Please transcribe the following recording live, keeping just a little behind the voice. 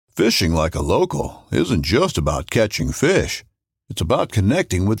Fishing like a local isn't just about catching fish. It's about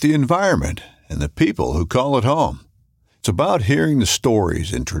connecting with the environment and the people who call it home. It's about hearing the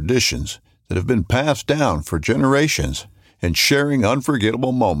stories and traditions that have been passed down for generations and sharing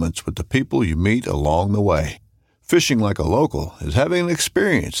unforgettable moments with the people you meet along the way. Fishing like a local is having an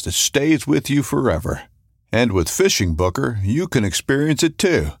experience that stays with you forever. And with Fishing Booker, you can experience it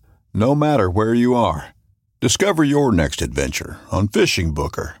too, no matter where you are. Discover your next adventure on Fishing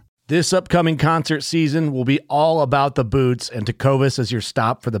Booker. This upcoming concert season will be all about the boots, and Tecovas is your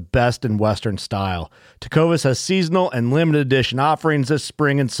stop for the best in Western style. Tecovas has seasonal and limited edition offerings this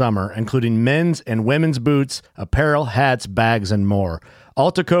spring and summer, including men's and women's boots, apparel, hats, bags, and more.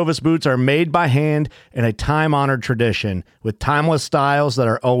 All Tecovas boots are made by hand in a time-honored tradition with timeless styles that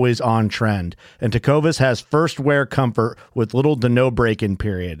are always on trend. And Tecovas has first wear comfort with little to no break-in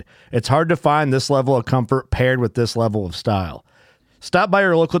period. It's hard to find this level of comfort paired with this level of style. Stop by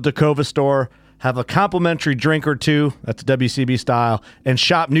your local Tecovas store, have a complimentary drink or two, that's WCB style, and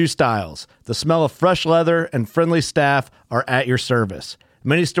shop new styles. The smell of fresh leather and friendly staff are at your service.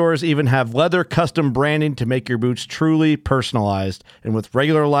 Many stores even have leather custom branding to make your boots truly personalized. And with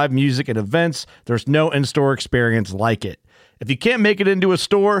regular live music and events, there's no in-store experience like it. If you can't make it into a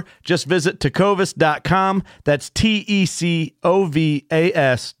store, just visit tecovas.com. That's TECOVAS.com.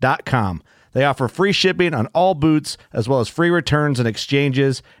 They offer free shipping on all boots, as well as free returns and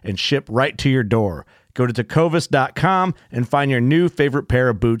exchanges, and ship right to your door. Go to tecovas.com and find your new favorite pair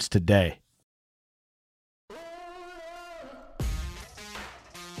of boots today.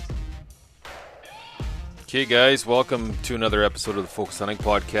 Okay, guys, welcome to another episode of the Focus Hunting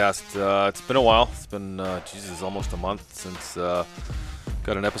Podcast. It's been a while. It's been, almost a month since got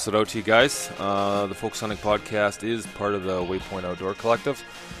an episode out to you guys. The Focus Hunting Podcast is part of the Waypoint Outdoor Collective.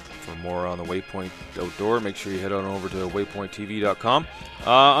 For more on the Waypoint Outdoor, make sure you head on over to waypointtv.com.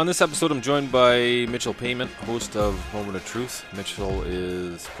 On this episode, I'm joined by Mitchell Payment, host of Moment of Truth. Mitchell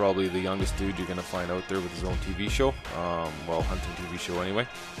is probably the youngest dude you're going to find out there with his own TV show. Hunting TV show anyway.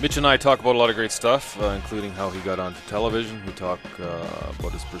 Mitch and I talk about a lot of great stuff, including how he got onto television. We talk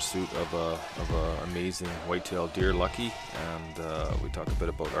about his pursuit of a amazing white-tailed deer, Lucky, and we talk a bit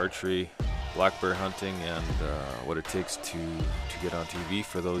about archery, black bear hunting, and what it takes to get on TV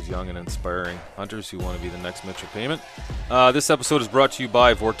for those young and inspiring hunters who want to be the next Mitchell Payment. This episode is brought to you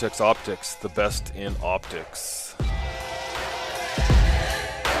by Vortex Optics, the best in optics.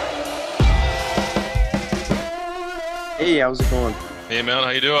 Hey, how's it going? Hey man,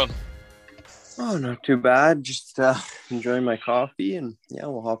 how you doing? Oh, not too bad. Just enjoying my coffee, and yeah,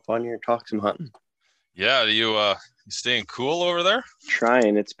 we'll hop on here and talk some hunting. Yeah, you staying cool over there?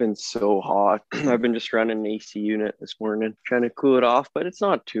 Trying. It's been so hot. I've been just running an AC unit this morning, trying to cool it off, but it's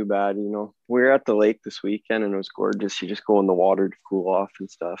not too bad, you know. We were at the lake this weekend, and it was gorgeous. You just go in the water to cool off and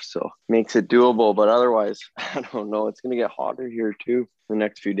stuff, so makes it doable. But otherwise, I don't know. It's going to get hotter here, too, the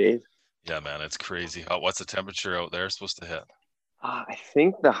next few days. Yeah, man, it's crazy. What's the temperature out there supposed to hit? I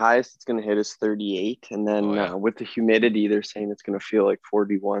think the highest it's going to hit is 38, and then with the humidity, they're saying it's going to feel like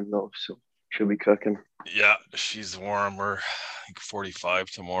 41, though, so she'll be cooking. Yeah, she's warm. We're, I think, 45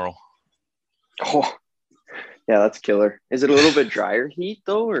 tomorrow. Oh, yeah, that's killer. Is it a little bit drier heat,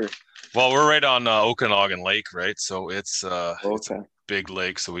 though? Or? Well, we're right on Okanagan Lake, right? So it's it's Okay. a big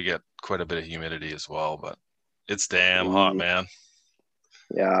lake, so we get quite a bit of humidity as well, but it's damn hot, man.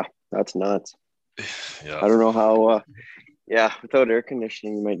 Yeah, that's nuts. Yeah. I don't know how, without air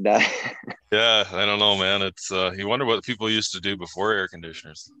conditioning, you might die. Yeah, I don't know, man. It's you wonder what people used to do before air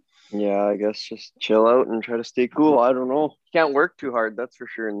conditioners. Yeah, I guess just chill out and try to stay cool. I don't know. You can't work too hard, that's for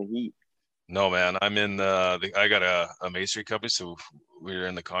sure, in the heat. No, man. I'm in I got a masonry company, so we're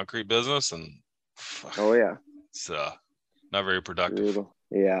in the concrete business, and Oh, yeah. it's not very productive. Brutal.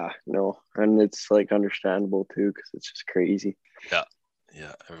 Yeah, no. And it's like understandable too, because it's just crazy. Yeah,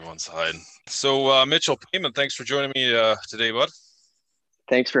 everyone's hiding. So Mitchell Payment, thanks for joining me today, bud.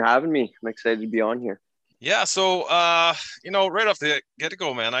 Thanks for having me. I'm excited to be on here. Yeah, so right off the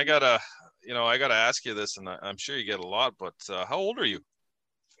get-go, man, I gotta ask you this, and I'm sure you get a lot, but how old are you?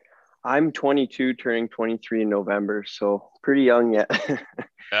 I'm 22, turning 23 in November, so pretty young yet.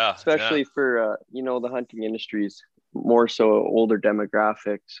 Yeah, especially for the hunting industry is more so older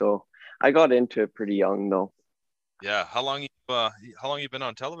demographic. So I got into it pretty young, though. Yeah, how long you been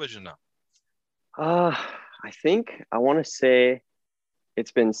on television now? I want to say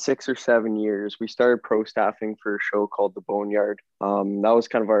it's been 6 or 7 years. We started pro staffing for a show called The Boneyard. That was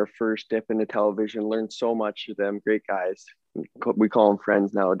kind of our first dip into television. Learned so much of them, great guys. We call them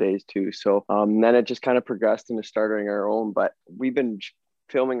friends nowadays too. So then it just kind of progressed into starting our own. But we've been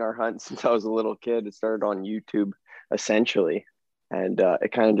filming our hunts since I was a little kid. It started on YouTube, essentially. And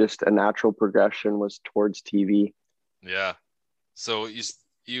it kind of just a natural progression was towards TV. Yeah. So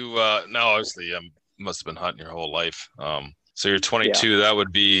you now obviously must have been hunting your whole life. So you're 22. Yeah. That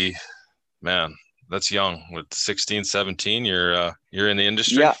would be, man, that's young. With 16, 17, you're in the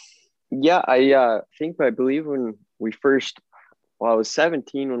industry. Yeah. I believe when we first, well, I was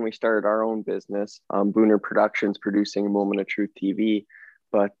 17 when we started our own business, Booner Productions, producing Moment of Truth TV.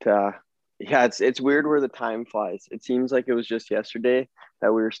 But yeah, it's weird where the time flies. It seems like it was just yesterday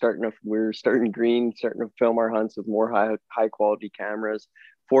that we were starting to film our hunts with more high quality cameras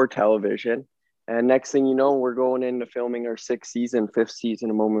for television. And next thing you know, we're going into filming our fifth season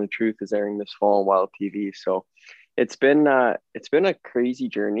of Moment of Truth is airing this fall on Wild TV. So it's been a crazy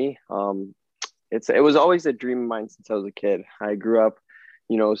journey. It was always a dream of mine since I was a kid. I grew up,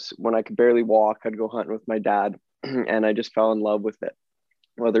 when I could barely walk, I'd go hunting with my dad, and I just fell in love with it,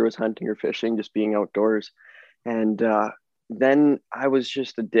 whether it was hunting or fishing, just being outdoors. And then I was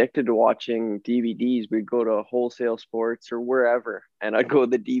just addicted to watching DVDs. We'd go to Wholesale Sports or wherever, and I'd go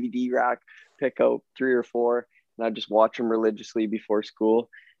to the DVD rack, pick out 3 or 4, and I'd just watch them religiously before school.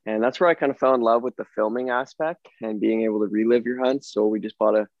 And that's where I kind of fell in love with the filming aspect and being able to relive your hunts. So we just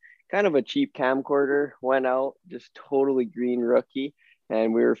bought a kind of a cheap camcorder, went out, just totally green rookie,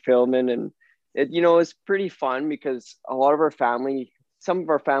 and we were filming. And it was pretty fun because some of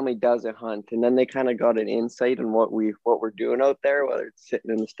our family doesn't hunt, and then they kind of got an insight on what we're doing out there, whether it's sitting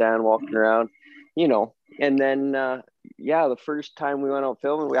in the stand, walking around, and then the first time we went out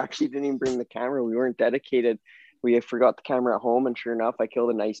filming, we actually didn't even bring the camera. We weren't dedicated. We forgot the camera at home, and sure enough, I killed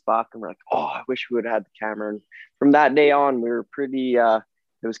a nice buck, and we're like, oh, I wish we would have had the camera. And from that day on, we were pretty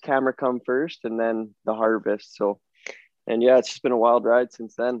it was camera come first and then the harvest. So, and yeah, it's just been a wild ride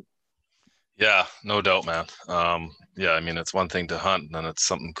since then. Yeah, no doubt, man. Yeah, I mean, it's one thing to hunt, and then it's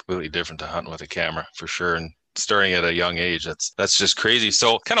something completely different to hunt with a camera, for sure. And starting at a young age, that's just crazy.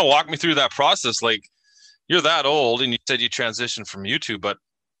 So kind of walk me through that process. Like, you're that old, and you said you transitioned from YouTube, but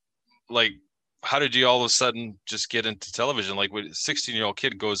like, how did you all of a sudden just get into television? Like, when a 16-year-old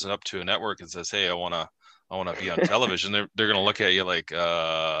kid goes up to a network and says, hey, I want to be on television, they're going to look at you like,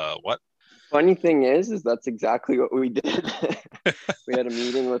 what? Funny thing is that's exactly what we did. We had a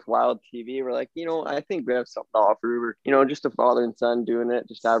meeting with Wild TV. We're like, I think we have something to offer. We're, just a father and son doing it,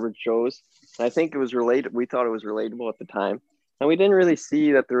 just average shows. And I think it was related. We thought it was relatable at the time. And we didn't really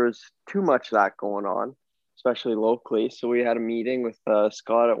see that there was too much of that going on, especially locally. So we had a meeting with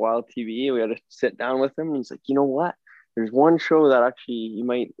Scott at Wild TV. We had to sit down with him. And he's like, you know what? There's one show that actually you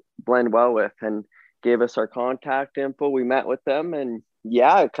might blend well with, and gave us our contact info. We met with them, and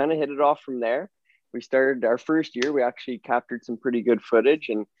yeah, it kind of hit it off from there. We started our first year. We actually captured some pretty good footage,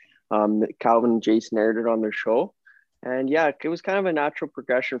 and Calvin and Jason aired it on their show. And yeah, it was kind of a natural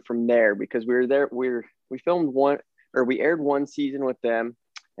progression from there because we were there. We filmed we aired one season with them,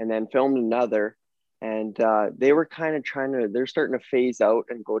 and then filmed another. And they were kind of they're starting to phase out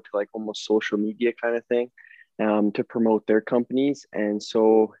and go to like almost social media kind of thing to promote their companies. And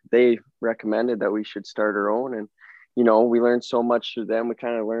so they recommended that we should start our own. And, we learned so much through them. We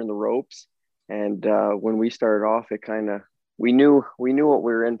kind of learned the ropes. And when we started off, we knew what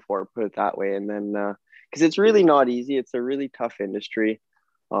we were in for, put it that way. And then, because it's really not easy. It's a really tough industry.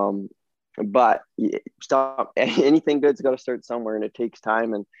 But anything good's got to start somewhere, and it takes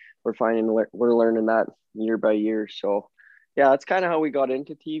time. And we're learning that year by year. So yeah, that's kind of how we got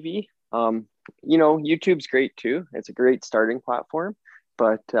into TV. YouTube's great too. It's a great starting platform,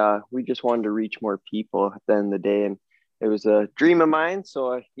 but we just wanted to reach more people at the end of the day. And it was a dream of mine.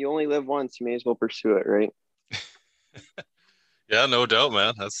 So you only live once, you may as well pursue it, right? Yeah, no doubt,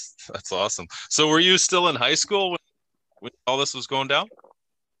 man. That's awesome. So were you still in high school when all this was going down?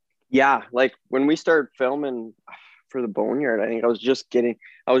 Yeah, like when we started filming for the Boneyard, I think I was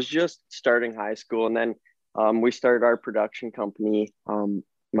just starting high school, and then we started our production company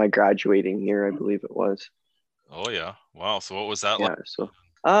my graduating year, I believe it was. Oh yeah, wow. So what was that like? So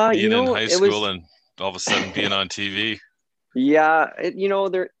being in high school and all of a sudden being on TV? Yeah,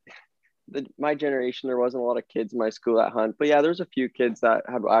 my generation, there wasn't a lot of kids in my school that hunt, but yeah, there's a few kids that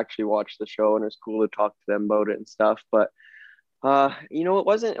have actually watched the show, and it was cool to talk to them about it and stuff. But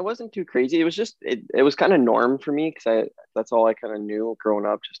it wasn't too crazy. It was just it was kind of norm for me because that's all I kind of knew growing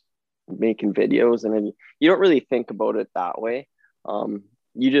up, just making videos, and then you don't really think about it that way.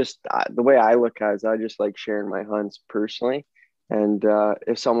 You just the way I look at it is I just like sharing my hunts personally, and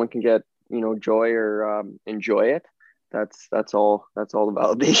if someone can get joy or enjoy it, that's all the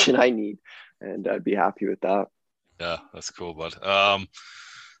validation I need, and I'd be happy with that. Yeah, that's cool, bud.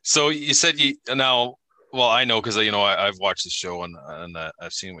 So you said now Well, I know because I've watched the show and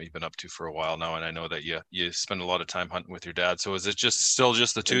I've seen what you've been up to for a while now, and I know that you spend a lot of time hunting with your dad. So is it still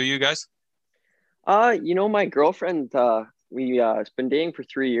just the two of you guys? My girlfriend, we been dating for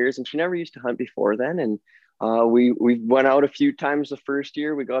 3 years, and she never used to hunt before then. And we went out a few times the first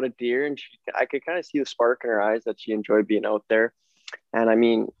year. We got a deer, and I could kind of see the spark in her eyes that she enjoyed being out there. And I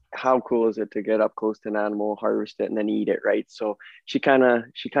mean, how cool is it to get up close to an animal, harvest it, and then eat it, right? So she kind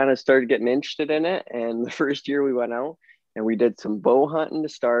of started getting interested in it. And the first year we went out and we did some bow hunting to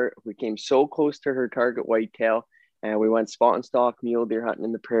start. We came so close to her target whitetail, and we went spot and stalk mule deer hunting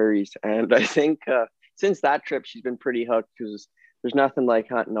in the prairies. And I think since that trip, she's been pretty hooked because there's nothing like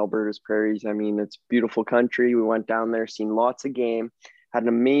hunting Alberta's prairies. I mean, it's beautiful country. We went down there, seen lots of game, had an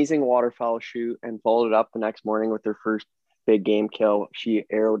amazing waterfowl shoot, and followed it up the next morning with her first big game kill. She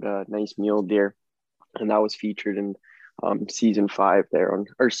arrowed a nice mule deer, and that was featured in season 5 there on,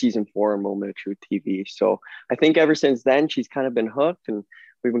 or season 4 on Moment of Truth TV. So I think ever since then she's kind of been hooked, and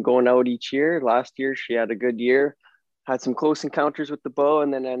we've been going out each year. Last year she had a good year, had some close encounters with the bow,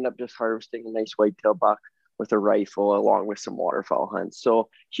 and then ended up just harvesting a nice whitetail buck with a rifle along with some waterfowl hunts. So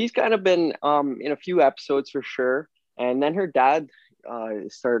she's kind of been in a few episodes for sure. And then her dad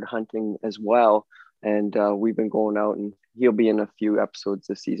started hunting as well, and we've been going out, and he'll be in a few episodes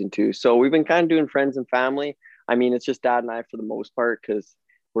this season too. So we've been kind of doing friends and family. I mean, it's just dad and I for the most part, because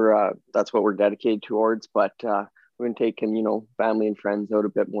we're that's what we're dedicated towards. But we've been taking family and friends out a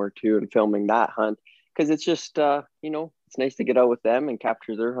bit more too, and filming that hunt, because it's just it's nice to get out with them and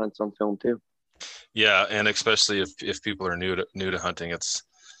capture their hunts on film too. Yeah, and especially if people are new to hunting, it's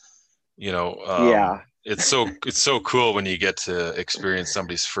Yeah, it's so cool when you get to experience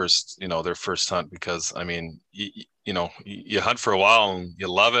somebody's first their first hunt, because I mean you hunt for a while and you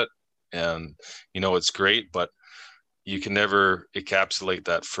love it, and it's great, but you can never encapsulate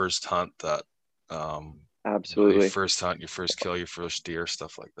that first hunt, that absolutely. your first hunt, your first kill, your first deer,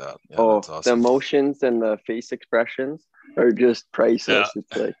 stuff like that. Yeah, Oh, that's the awesome. emotions and the face expressions are just priceless. Yeah.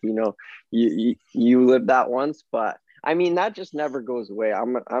 It's like, you live that once, but I mean, that just never goes away.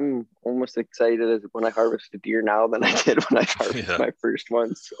 I'm almost excited as when I harvest a deer now than I did when I harvested Yeah. my first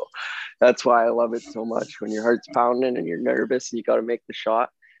one. So that's why I love it so much. When your heart's pounding and you're nervous and you got to make the shot,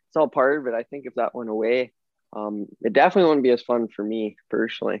 it's all part of it. I think if that went away, it definitely wouldn't be as fun for me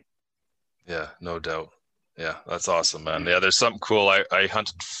personally. Yeah, no doubt. Yeah, that's awesome, man. Yeah, there's something cool. I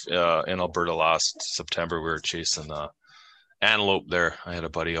hunted in Alberta last September. We were chasing antelope there. I had a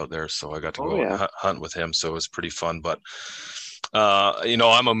buddy out there, so I got to Oh go and yeah. hunt with him. So it was pretty fun. But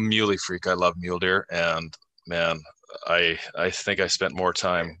I'm a muley freak. I love mule deer, and man, I think I spent more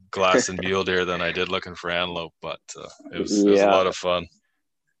time glassing mule deer than I did looking for antelope. But it was a Yeah. lot of fun.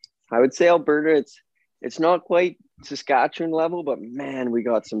 I would say Alberta, it's not quite Saskatchewan level, but man, we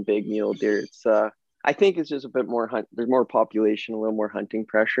got some big mule deer. It's I think it's just a bit more there's more population, a little more hunting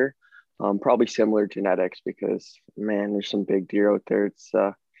pressure. Probably similar genetics, because man, there's some big deer out there. It's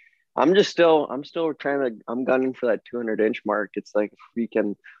I'm still I'm gunning for that 200-inch mark. It's like a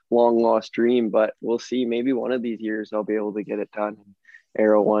freaking long lost dream, but we'll see. Maybe one of these years I'll be able to get it done and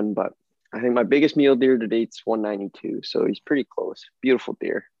arrow one. But I think my biggest mule deer to date's 192, so he's pretty close. Beautiful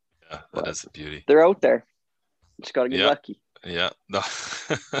deer. Yeah, that But is a beauty. they're out there. Just got to get Yeah. lucky. Yeah, no.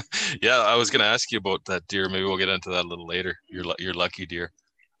 Yeah, I was gonna ask you about that deer. Maybe we'll get into that a little later. Your lucky deer.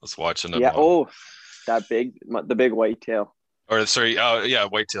 I was watching him. Yeah. Oh, the big whitetail. Or sorry, oh yeah,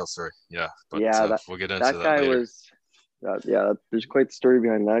 whitetail. Sorry, yeah. But Yeah, we'll get into that that guy later. was. Yeah, there's quite the story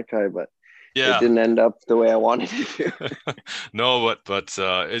behind that guy, but it Yeah, didn't end up the way I wanted it to. no, but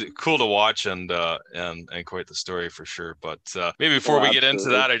it's cool to watch, and quite the story for sure. But maybe before Oh, we get into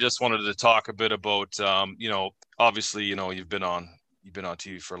absolutely. that, I just wanted to talk a bit about obviously you've been on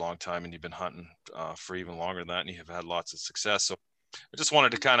TV for a long time, and you've been hunting for even longer than that, and you have had lots of success. So I just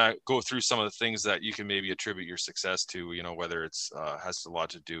wanted to kind of go through some of the things that you can maybe attribute your success to, whether it's has a lot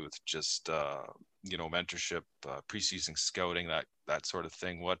to do with just mentorship, preseason scouting, that sort of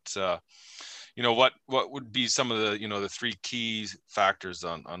thing. What would be some of the the three key factors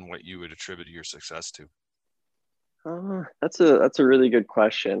on what you would attribute your success to? That's a really good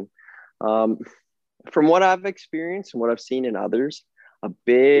question. Um, from what I've experienced and what I've seen in others, a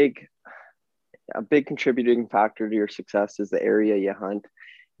big contributing factor to your success is the area you hunt.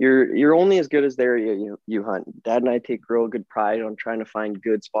 You're only as good as the area you hunt. Dad and I take real good pride on trying to find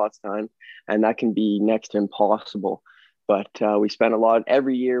good spots to hunt, and that can be next to impossible. But we spend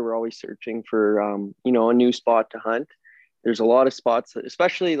every year. We're always searching for a new spot to hunt. There's a lot of spots,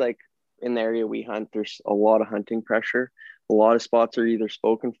 especially like in the area we hunt. There's a lot of hunting pressure. A lot of spots are either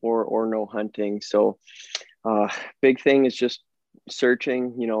spoken for or no hunting. So big thing is just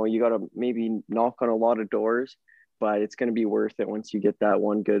searching, you got to maybe knock on a lot of doors, but it's going to be worth it once you get that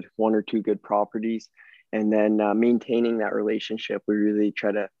one or two good properties. And then maintaining that relationship. We really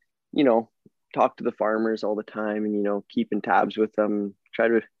try to, talk to the farmers all the time and, keep in tabs with them, try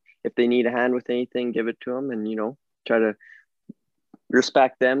to, if they need a hand with anything, give it to them and, try to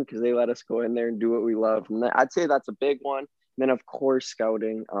respect them because they let us go in there and do what we love. And I'd say that's a big one. And then of course,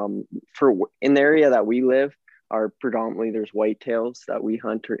 scouting for in the area that we live are predominantly there's whitetails that we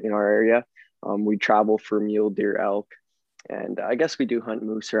hunt in our area. We travel for mule deer, elk, and I guess we do hunt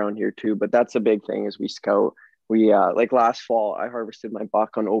moose around here too, but that's a big thing as we scout. We like last fall, I harvested my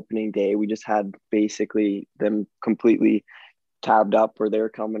buck on opening day. We just had basically them completely tabbed up where they were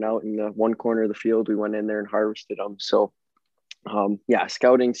coming out in the one corner of the field. We went in there and harvested them. So yeah,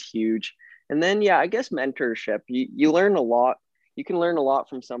 scouting's huge. And then, yeah, I guess mentorship, you learn a lot. You can learn a lot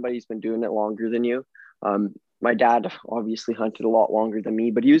from somebody who's been doing it longer than you. My dad obviously hunted a lot longer than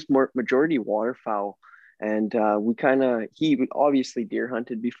me, but he was majority waterfowl. And he obviously deer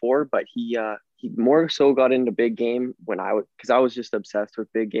hunted before, but he more so got into big game because I was just obsessed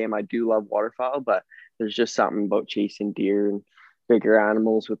with big game. I do love waterfowl, but there's just something about chasing deer and bigger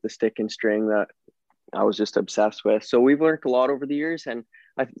animals with the stick and string that I was just obsessed with. So we've learned a lot over the years. And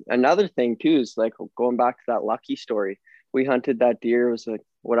another thing too is like going back to that Lucky story. We hunted that deer. It was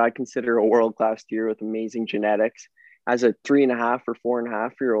what I consider a world-class deer with amazing genetics. As a 3.5 or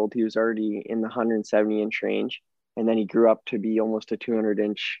 4.5-year-old, he was already in the 170-inch range. And then he grew up to be almost a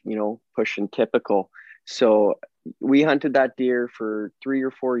 200-inch, pushing typical. So we hunted that deer for 3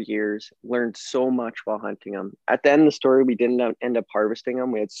 or 4 years, learned so much while hunting him. At the end of the story, we didn't end up harvesting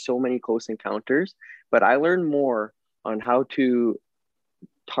him. We had so many close encounters, but I learned more on how to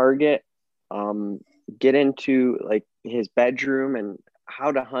target, get into like his bedroom and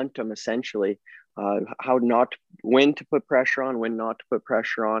how to hunt him essentially, when to put pressure on, when not to put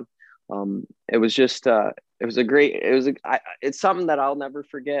pressure on. It was just, it's something that I'll never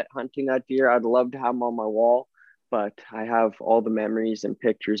forget, hunting that deer. I'd love to have him on my wall, but I have all the memories and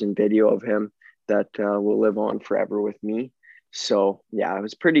pictures and video of him that will live on forever with me. So yeah, it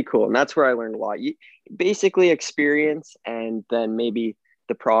was pretty cool. And that's where I learned a lot. Basically experience, and then maybe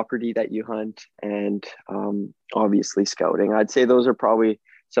the property that you hunt, and obviously scouting. I'd say those are probably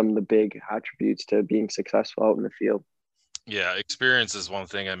some of the big attributes to being successful out in the field. Yeah, experience is one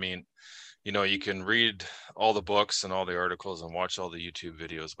thing. I mean, you can read all the books and all the articles and watch all the YouTube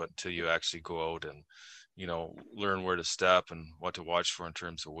videos, but until you actually go out and, learn where to step and what to watch for in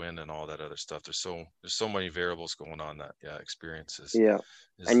terms of wind and all that other stuff, there's so many variables going on that, yeah, experience is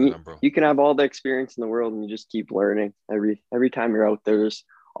and you can have all the experience in the world and you just keep learning every time you're out there. There's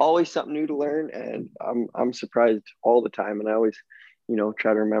always something new to learn, and I'm surprised all the time. And I always,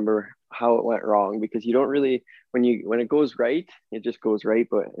 try to remember how it went wrong, because you don't really, when it goes right, it just goes right.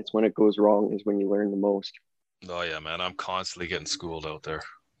 But it's when it goes wrong is when you learn the most. Oh yeah, man. I'm constantly getting schooled out there.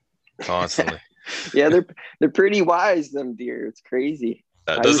 Constantly. Yeah, they're pretty wise, them deer. It's crazy.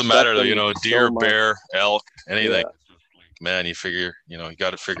 It doesn't matter though, deer, so bear, elk, anything. Yeah. Man, you figure, you got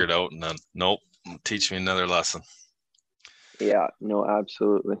to figure it out, and then nope, teach me another lesson. Yeah, no,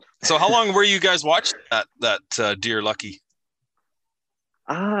 absolutely. So how long were you guys watching that deer Lucky?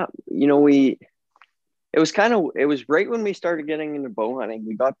 It was right when we started getting into bow hunting.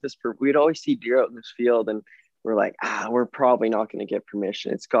 We'd always see deer out in this field, and we're like, we're probably not going to get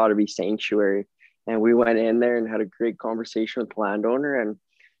permission. It's got to be sanctuary. And we went in there and had a great conversation with the landowner, and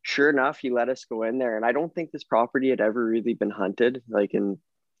sure enough, he let us go in there. And I don't think this property had ever really been hunted like in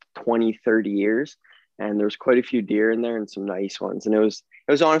 20, 30 years. And there's quite a few deer in there and some nice ones. And it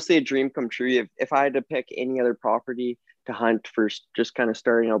was honestly a dream come true. If I had to pick any other property to hunt for just kind of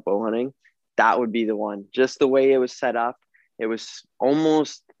starting out bow hunting, that would be the one. Just the way it was set up, it was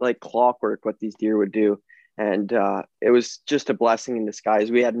almost like clockwork what these deer would do. And it was just a blessing in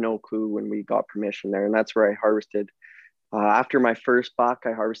disguise. We had no clue when we got permission there. And that's where I harvested. After my first buck,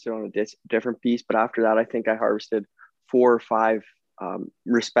 I harvested on a different piece. But after that, I think I harvested 4 or 5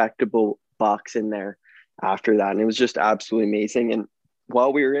 respectable bucks in there after that. And it was just absolutely amazing. And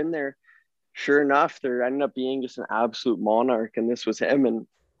while we were in there, sure enough, there ended up being just an absolute monarch. And this was him. And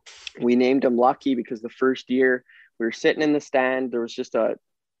we named him Lucky because the first year we were sitting in the stand, there was just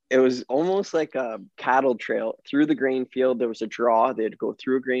it was almost like a cattle trail through the grain field. There was a draw. They'd go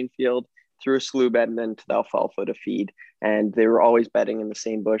through a grain field, through a slough bed, and then to the alfalfa to feed. And they were always bedding in the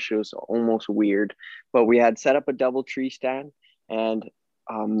same bush. It was almost weird. But we had set up a double tree stand. And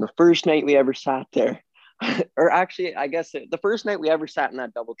the first night we ever sat there, or actually, I guess the first night we ever sat in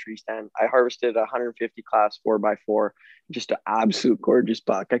that double tree stand, I harvested a 150 class 4x4, just an absolute gorgeous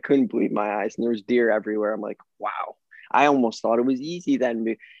buck. I couldn't believe my eyes. And there was deer everywhere. I'm like, wow. I almost thought it was easy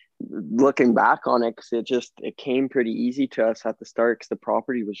then, looking back on it, because it came pretty easy to us at the start because the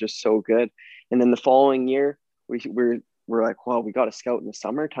property was just so good. And then the following year, we're like, well, we got to scout in the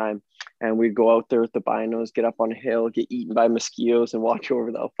summertime, and we'd go out there with the binos, get up on a hill, get eaten by mosquitoes, and watch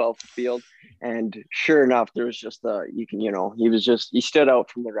over the alfalfa field. And sure enough, there was just he stood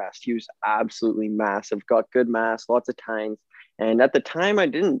out from the rest. He was absolutely massive, got good mass, lots of tines. And at the time, I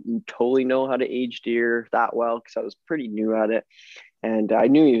didn't totally know how to age deer that well because I was pretty new at it. And I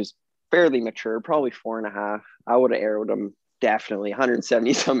knew he was fairly mature, probably 4.5. I would have arrowed him definitely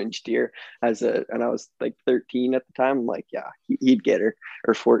 170 some inch deer and I was like 13 at the time. I'm like, yeah, he'd get her,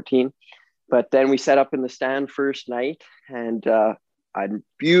 or 14. But then we set up in the stand first night, and a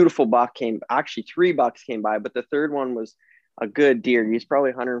beautiful buck actually 3 bucks came by, but the third one was a good deer. He's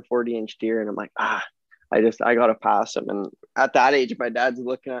probably 140-inch deer. And I'm like, I got to pass him. And at that age, my dad's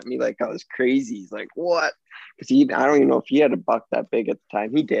looking at me like I was crazy. He's like, what? Because I don't even know if he had a buck that big at the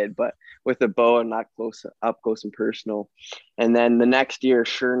time. He did, but with a bow and not up close and personal. And then the next year,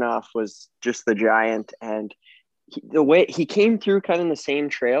 sure enough, was just the giant. And the way he came through kind of the same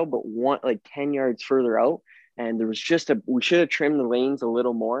trail, but like 10 yards further out. And there was we should have trimmed the lanes a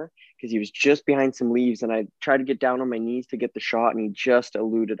little more because he was just behind some leaves. And I tried to get down on my knees to get the shot, and he just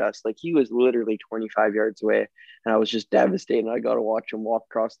eluded us. Like, he was literally 25 yards away, and I was just devastated. I got to watch him walk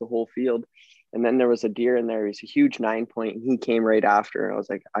across the whole field. And then there was a deer in there. He's a huge 9-point, and he came right after. And I was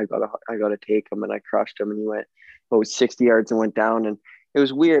like, I gotta take him. And I crushed him, and he went about 60 yards and went down. And it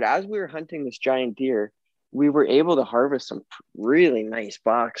was weird. As we were hunting this giant deer, we were able to harvest some really nice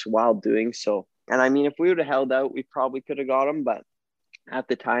bucks while doing so. And I mean, if we would have held out, we probably could have got him. But at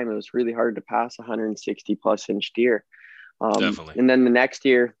the time, it was really hard to pass 160 plus inch deer. Definitely. And then the next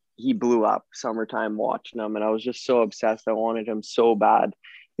year, he blew up summertime watching him. And I was just so obsessed. I wanted him so bad.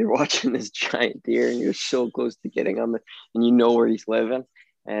 You're watching this giant deer, and you're so close to getting him, and you know where he's living.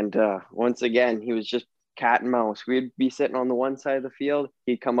 And once again, he was just cat and mouse. We'd be sitting on the one side of the field.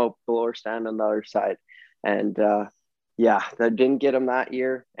 He'd come out below or stand on the other side. And that didn't get him that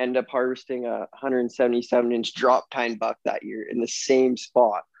year. End up harvesting a 177-inch drop tine buck that year in the same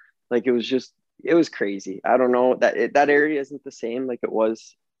spot. Like, it was crazy. I don't know, that area isn't the same like it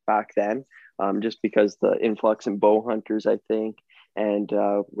was back then, just because the influx in bow hunters, I think, and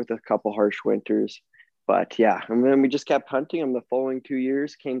with a couple harsh winters. But yeah, and then we just kept hunting him the following 2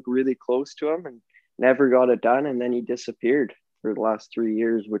 years, came really close to him and never got it done. And then he disappeared for the last 3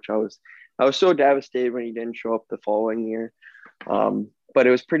 years, which I was so devastated when he didn't show up the following year. But it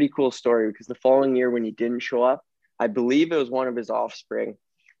was a pretty cool story because the following year when he didn't show up, I believe it was one of his offspring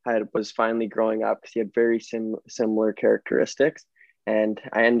was finally growing up because he had very similar characteristics. And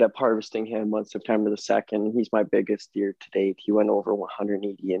I ended up harvesting him on September the 2nd. He's my biggest deer to date. He went over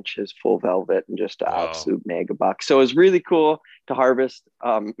 180 inches, full velvet, and just an absolute mega buck. So it was really cool to harvest,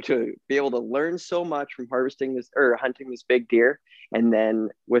 to be able to learn so much from hunting this big deer. And then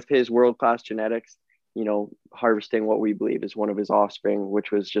with his world-class genetics, harvesting what we believe is one of his offspring,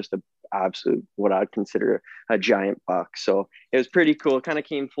 which was just a absolute, what I'd consider a giant buck. So it was pretty cool. It kind of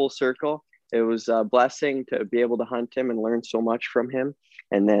came full circle. It was a blessing to be able to hunt him and learn so much from him,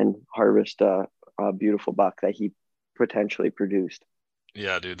 and then harvest a beautiful buck that he potentially produced.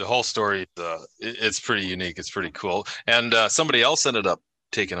 Yeah, dude, the whole story, it's pretty unique. It's pretty cool. And somebody else ended up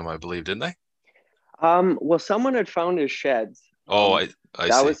taking him, I believe, didn't they? Well, someone had found his sheds. I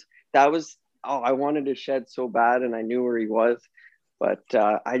see. I wanted his shed so bad, and I knew where he was, but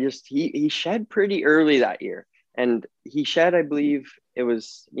he shed pretty early that year. And he shed, I believe it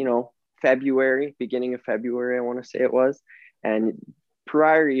was, beginning of February, I want to say it was. And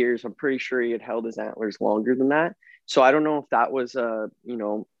prior years, I'm pretty sure he had held his antlers longer than that. So I don't know if that was,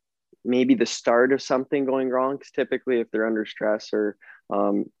 maybe the start of something going wrong. Because typically if they're under stress or,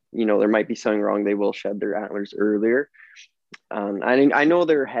 there might be something wrong, they will shed their antlers earlier. I know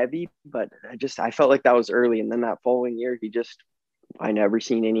they're heavy, but I felt like that was early. And then that following year, I never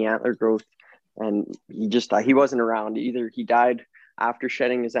seen any antler growth. And he wasn't around. Either he died after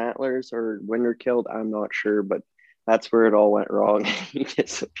shedding his antlers or winter killed, I'm not sure, but that's where it all went wrong. He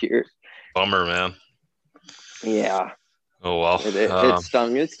disappeared. Bummer, man. Yeah. Oh, well. It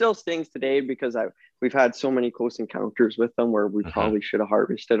stung. It still stings today because we've had so many close encounters with them where we probably should have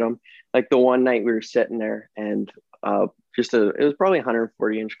harvested them. Like the one night we were sitting there, and it was probably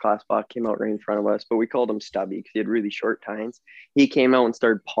 140-inch class buck came out right in front of us, but we called him Stubby because he had really short tines. He came out and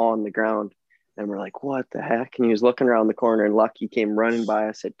started pawing the ground. And we're like, what the heck? And he was looking around the corner, and Lucky came running by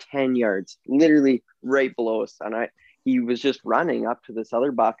us at 10 yards, literally right below us. And he was just running up to this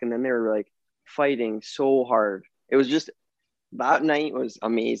other buck. And then they were like fighting so hard. It was just that night was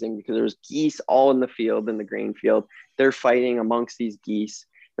amazing because there was geese all in the field, in the grain field. They're fighting amongst these geese.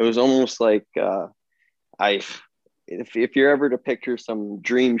 It was almost like if you're ever to picture some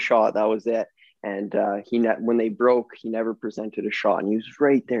dream shot, that was it. And when they broke, he never presented a shot, and he was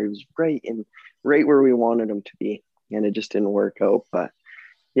right there. He was right where we wanted him to be, and it just didn't work out. But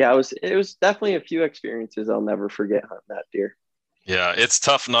yeah, it was definitely a few experiences I'll never forget hunting that deer. Yeah, it's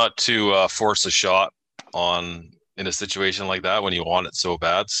tough not to force a shot in a situation like that when you want it so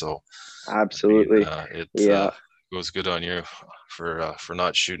bad. So absolutely, it yeah. Goes good on you for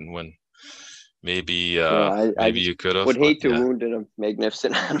not shooting when maybe I you could have. Would hate to wound a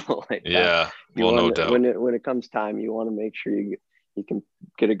magnificent animal like that. Yeah, well, no doubt. When it comes time, you want to make sure you can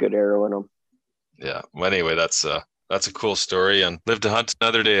get a good arrow in them. Yeah. Well, anyway, that's a cool story, and live to hunt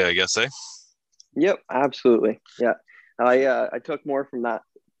another day, I guess, eh? Yep, absolutely. Yeah, I took more from that,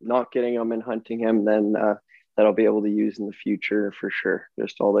 not getting him and hunting him, than that I'll be able to use in the future for sure.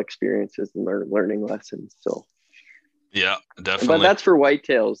 Just all the experiences and learning lessons. So. Yeah, definitely. But that's for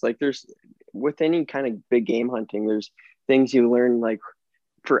whitetails. Like there's with any kind of big game hunting, there's things you learn, like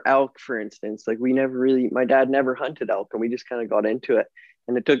for elk, for instance. Like my dad never hunted elk, and we just kind of got into it.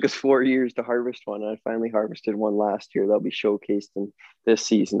 And it took us 4 years to harvest one. I finally harvested one last year. That'll be showcased in this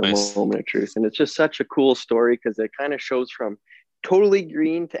season, Nice. A Moment of Truth. And it's just such a cool story because it kind of shows from totally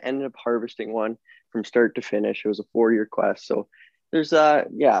green to end up harvesting one from start to finish. It was a 4-year quest. So there's that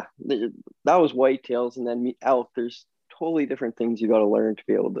was whitetails, and then elk. There's totally different things you got to learn to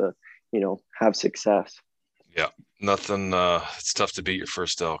be able to, have success. Yeah, nothing. It's tough to beat your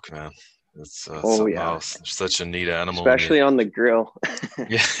first elk, man. It's else. Such a neat animal, especially on the grill.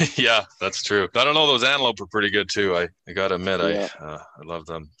 yeah, that's true. I don't know. Those antelope are pretty good too. I gotta admit, I love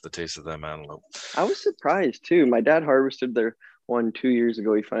them. The taste of them antelope. I was surprised too. My dad harvested their one 2 years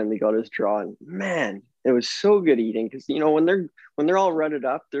ago. He finally got his draw, and man, it was so good eating because when they're all rutted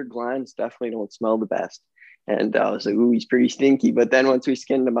up, their glands definitely don't smell the best. And I was like, ooh, he's pretty stinky. But then once we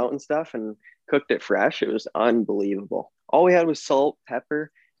skinned them out and stuff and cooked it fresh, it was unbelievable. All we had was salt,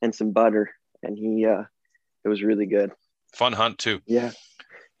 pepper, and some butter. And it was really good. Fun hunt too. Yeah.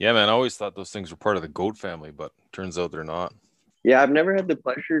 Yeah, man. I always thought those things were part of the goat family, but turns out they're not. Yeah, I've never had the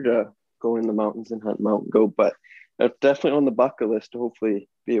pleasure to go in the mountains and hunt mountain goat, but that's definitely on the bucket list to hopefully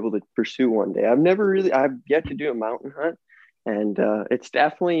be able to pursue one day. I've yet to do a mountain hunt. And it's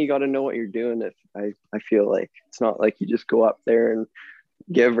definitely, you got to know what you're doing. If I feel like it's not like you just go up there and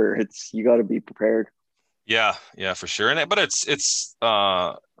give her. You got to be prepared. Yeah, for sure. But it's it's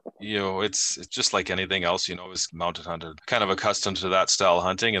just like anything else. I was mountain hunted, kind of accustomed to that style of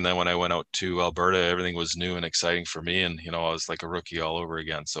hunting. And then when I went out to Alberta, everything was new and exciting for me. And I was like a rookie all over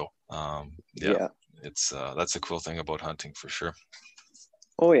again. So it's that's a cool thing about hunting for sure.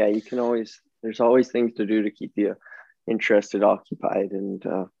 Oh yeah, there's always things to do to keep you interested, occupied, and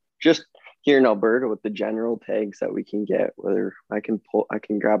just here in Alberta with the general tags that we can get, whether I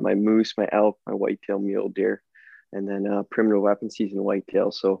can grab my moose, my elk, my whitetail mule deer, and then primitive weapon season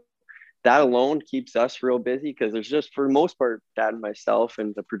whitetail. So that alone keeps us real busy because there's just, for the most part, Dad and myself,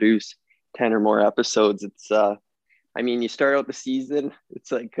 and to produce 10 or more episodes, it's you start out the season,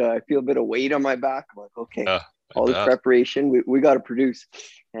 it's like I feel a bit of weight on my back. I'm like, okay, all this preparation, we got to produce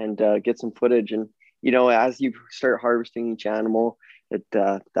and get some footage. And as you start harvesting each animal,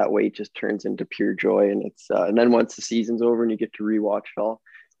 that weight just turns into pure joy. And and then once the season's over and you get to rewatch it all,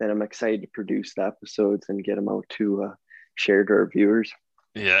 then I'm excited to produce the episodes and get them out to share to our viewers.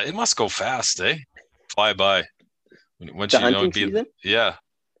 Yeah, it must go fast, eh? Fly by. Once season? Yeah.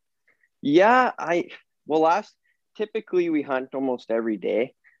 Yeah, typically we hunt almost every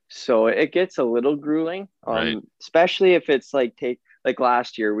day, so it gets a little grueling. Right. Especially if it's like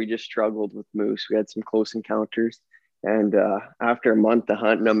last year, we just struggled with moose. We had some close encounters, and after a month of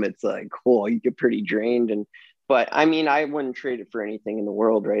hunting them, it's like, cool, you get pretty drained. But I wouldn't trade it for anything in the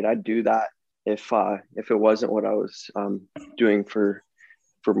world, right? I'd do that if it wasn't what I was doing for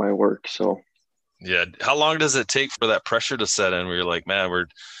my work. So yeah, how long does it take for that pressure to set in? Where you're like, man,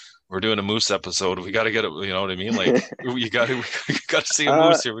 we're doing a moose episode. We got to get it. You know what I mean? Like we got to see a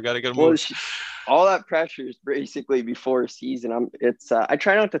moose here. We got to get a moose. All that pressure is basically before season. I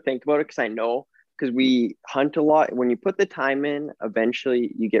try not to think about it because we hunt a lot. When you put the time in,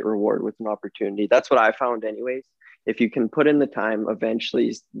 eventually you get rewarded with an opportunity. That's what I found anyways. If you can put in the time,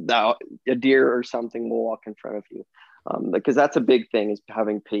 eventually a deer or something will walk in front of you. Because that's a big thing, is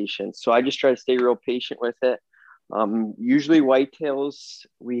having patience. So I just try to stay real patient with it. Usually whitetails,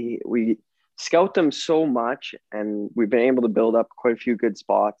 we scout them so much, and we've been able to build up quite a few good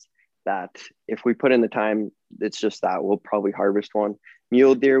spots that if we put in the time, it's just that we'll probably harvest one.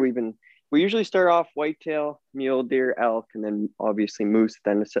 Mule deer, we've been we usually start off whitetail, mule deer, elk, and then obviously moose at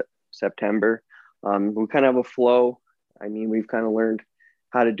the end of September. We kind of have a flow. I mean, we've kind of learned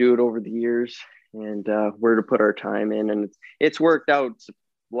how to do it over the years and where to put our time in. And it's worked out,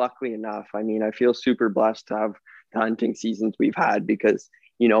 luckily enough. I mean, I feel super blessed to have the hunting seasons we've had because,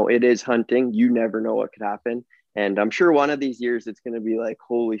 you know, it is hunting. You never know what could happen. And I'm sure one of these years it's going to be like,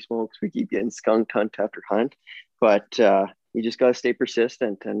 holy smokes, we keep getting skunked hunt after hunt. But you just got to stay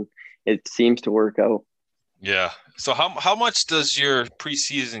persistent, and it seems to work out. Yeah. So how much does your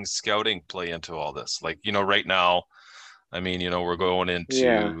preseason scouting play into all this? Like, you know, right now, I mean, you know, we're going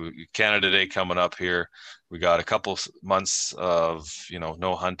into Canada Day coming up here. We got a couple months of, you know,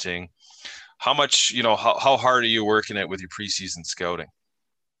 no hunting. How much, you know, how hard are you working it with your preseason scouting?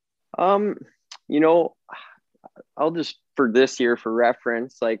 You know, I'll just, for this year, for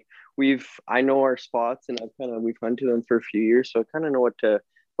reference, like I know our spots, and we've hunted them for a few years, so I kind of know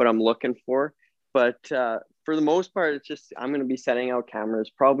what I'm looking for. But for the most part, it's just, I'm going to be setting out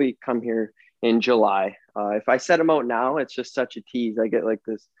cameras, probably come here in July. If I set them out now, it's just such a tease. I get like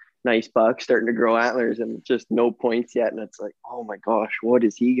this nice buck starting to grow antlers and just no points yet. And it's like, oh my gosh, what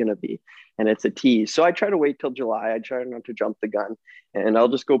is he going to be? And it's a tease. So I try to wait till July. I try not to jump the gun, and I'll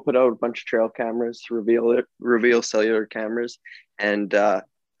just go put out a bunch of trail cameras, reveal cellular cameras. And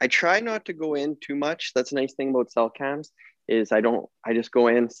I try not to go in too much. That's a nice thing about cell cams is I just go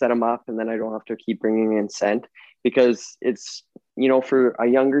in, set them up, and then I don't have to keep bringing in scent, because it's, you know, for a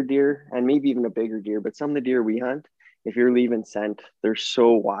younger deer and maybe even a bigger deer, but some of the deer we hunt, if you're leaving scent, they're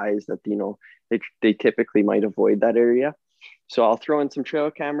so wise that, you know, they typically might avoid that area. So I'll throw in some trail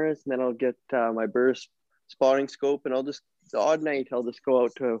cameras, and then I'll get my burst spotting scope, and the odd night, I'll just go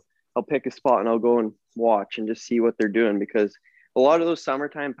out I'll pick a spot and I'll go and watch and just see what they're doing, because a lot of those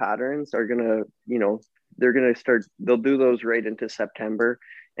summertime patterns are going to, you know, they'll do those right into September,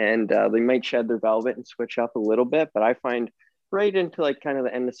 and they might shed their velvet and switch up a little bit. But I find right into like kind of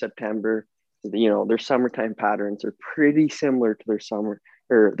the end of September, you know, their summertime patterns are pretty similar to their summer,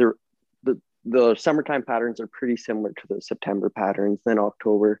 or the summertime patterns are pretty similar to the September patterns. Then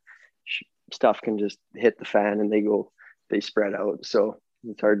October stuff can just hit the fan and they spread out. So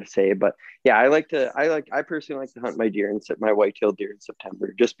it's hard to say, but yeah, I personally like to hunt my deer and set my whitetail deer in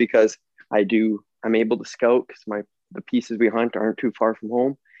September, just because I'm able to scout, because the pieces we hunt aren't too far from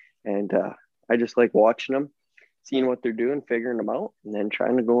home. And I just like watching them, seeing what they're doing, figuring them out, and then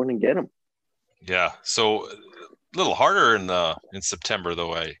trying to go in and get them. Yeah. So a little harder in September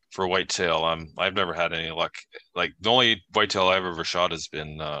though, for whitetail. I've never had any luck. Like the only whitetail I've ever shot has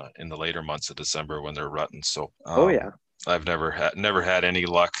been in the later months of December when they're rutting. So I've never had any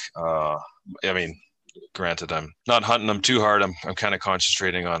luck. I mean, granted, I'm not hunting them too hard. I'm kind of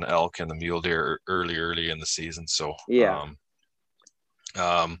concentrating on elk and the mule deer early in the season. So yeah.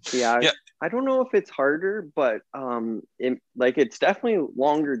 I don't know if it's harder, but it's definitely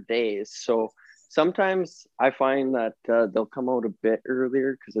longer days. So sometimes I find that they'll come out a bit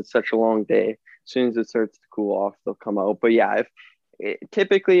earlier because it's such a long day. As soon as it starts to cool off, they'll come out. But yeah,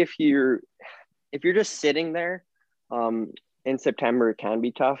 typically if you're just sitting there in September, it can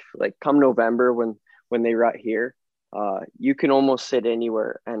be tough. Like come November when they rut here, you can almost sit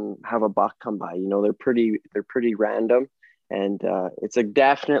anywhere and have a buck come by. You know, they're pretty random. And it's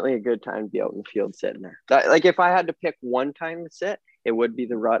definitely a good time to be out in the field sitting there. Like if I had to pick one time to sit, it would be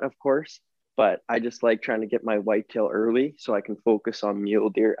the rut, of course. But I just like trying to get my whitetail early so I can focus on mule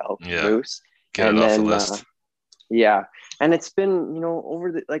deer, elk, moose. Get it off the list. Yeah. And it's been, you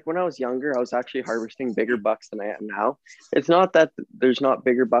know, like when I was younger, I was actually harvesting bigger bucks than I am now. It's not that there's not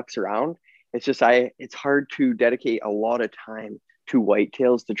bigger bucks around. It's just it's hard to dedicate a lot of time to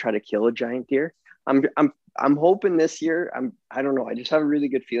whitetails to try to kill a giant deer. I'm hoping this year, I don't know. I just have a really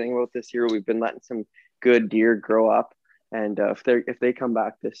good feeling about this year. We've been letting some good deer grow up. And if they come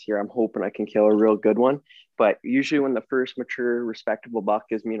back this year, I'm hoping I can kill a real good one. But usually when the first mature, respectable buck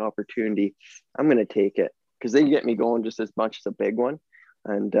gives me an opportunity, I'm going to take it, because they get me going just as much as a big one.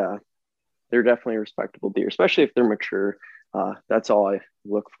 And they're definitely a respectable deer, especially if they're mature. That's all I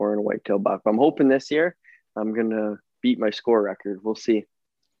look for in a whitetail buck. I'm hoping this year I'm going to beat my score record. We'll see.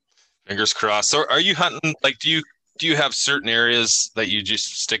 Fingers crossed. So are you hunting, like, do you have certain areas that you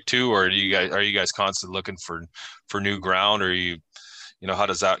just stick to, or are you guys constantly looking for new ground, or you know, how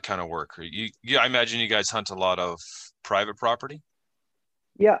does that kind of work? I imagine you guys hunt a lot of private property.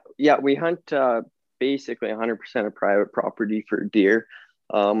 Yeah. We hunt basically 100% of private property for deer.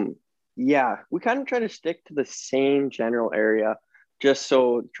 We kind of try to stick to the same general area, just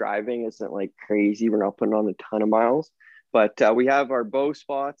so driving isn't like crazy. We're not putting on a ton of miles. But we have our bow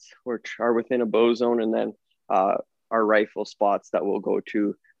spots, which are within a bow zone, and then our rifle spots that we'll go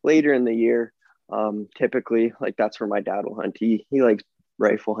to later in the year. Typically, like that's where my dad will hunt. He likes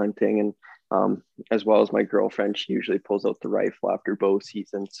rifle hunting, and as well as my girlfriend, she usually pulls out the rifle after bow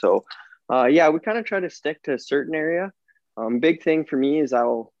season. So, yeah, we kind of try to stick to a certain area. Big thing for me is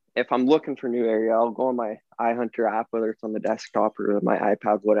if I'm looking for a new area, I'll go on my iHunter app, whether it's on the desktop or my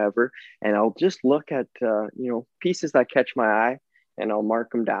iPad, whatever, and I'll just look at pieces that catch my eye, and I'll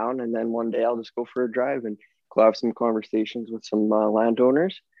mark them down. And then one day I'll just go for a drive and go have some conversations with some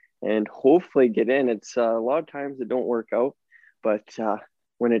landowners and hopefully get in. It's a lot of times it don't work out, but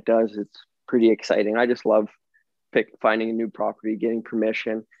when it does, it's pretty exciting. I just love finding a new property, getting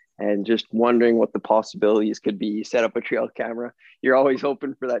permission, and just wondering what the possibilities could be. You set up a trail camera, you're always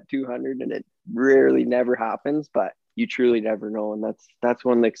hoping for that 200, and it rarely never happens, but you truly never know. And that's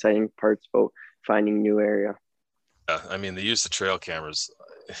one of the exciting parts about finding a new area. I mean, the use of trail cameras,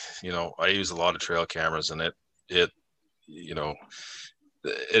 I use a lot of trail cameras, and it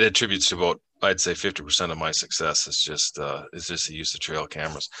attributes to about, I'd say 50% of my success is just the use of trail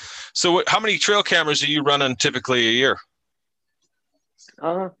cameras. So how many trail cameras are you running typically a year?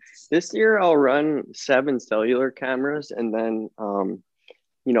 This year I'll run 7 cellular cameras, and then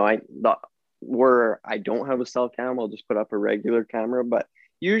where I don't have a cell cam, I'll just put up a regular camera. But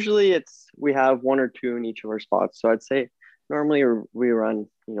usually we have 1 or 2 in each of our spots. So I'd say normally we run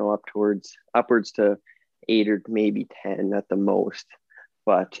upwards to 8 or maybe 10 at the most.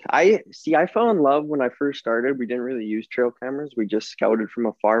 But I fell in love when I first started. We didn't really use trail cameras. We just scouted from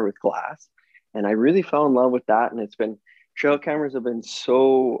afar with glass. And I really fell in love with that. And trail cameras have been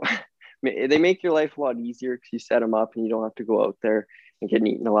so, they make your life a lot easier because you set them up and you don't have to go out there and get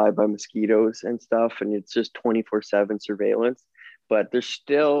eaten alive by mosquitoes and stuff. And it's just 24/7 surveillance. But I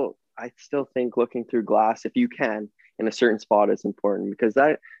still think looking through glass, if you can, in a certain spot is important, because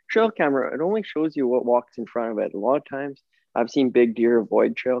that trail camera, it only shows you what walks in front of it. A lot of times I've seen big deer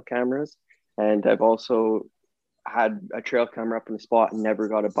avoid trail cameras, and I've also had a trail camera up in the spot and never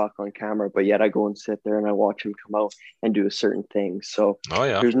got a buck on camera, but yet I go and sit there and I watch him come out and do a certain thing. So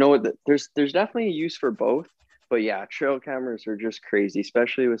there's definitely a use for both, but yeah, trail cameras are just crazy,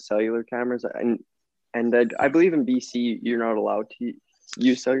 especially with cellular cameras. And I believe in BC, you're not allowed to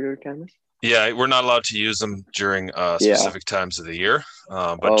use cellular cameras. Yeah, we're not allowed to use them during specific times of the year,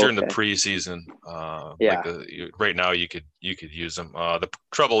 but during the preseason, right now you could use them. The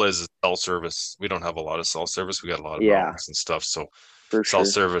trouble is cell service. We don't have a lot of cell service. We got a lot of mountains and stuff, so cell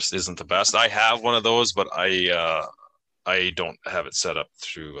service isn't the best. I have one of those, but I don't have it set up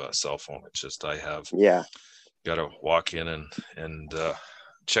through a cell phone. It's just got to walk in and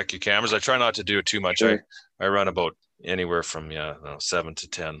check your cameras. I try not to do it too much. Sure. I run about anywhere from 7 to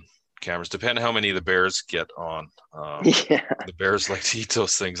 10 cameras, depending how many of the bears get on. The bears like to eat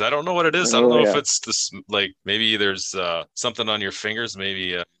those things. I don't know what it is. I don't know if it's this, like maybe there's something on your fingers,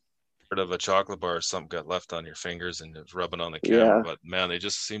 maybe part of a chocolate bar or something got left on your fingers and it's rubbing on the camera. But man, they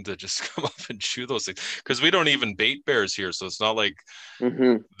just seem to just come up and chew those things, because we don't even bait bears here, so it's not like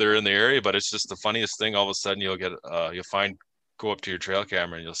they're in the area. But it's just the funniest thing. All of a sudden you'll go up to your trail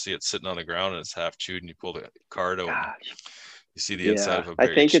camera and you'll see it sitting on the ground and it's half chewed, and you pull the card out and you see the inside of a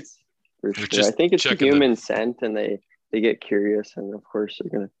bear. I think it's a human scent, and they get curious, and of course they're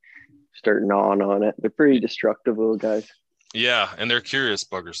gonna start gnawing on it. They're pretty destructive little guys. Yeah, and they're curious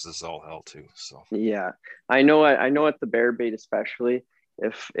buggers as all hell too. So yeah, I know at the bear bait especially,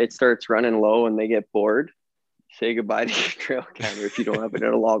 if it starts running low and they get bored, say goodbye to your trail camera if you don't have it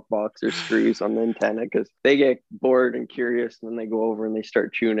in a lock box or screws on the antenna, because they get bored and curious, and then they go over and they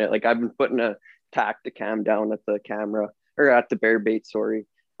start chewing it. Like I've been putting a Tacticam down at the camera, or at the bear bait, sorry,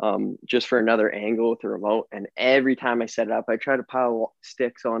 just for another angle with the remote. And every time I set it up, I try to pile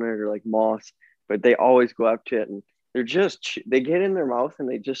sticks on it or like moss, but they always go up to it and they get in their mouth and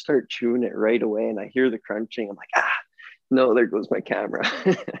they just start chewing it right away. And I hear the crunching. I'm like, no, there goes my camera.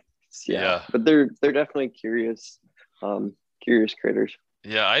 But they're definitely curious critters.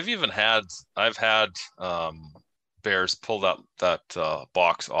 Yeah, I've had bears pulled up that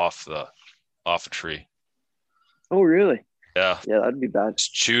box off a tree. Oh, really? Yeah, that'd be bad.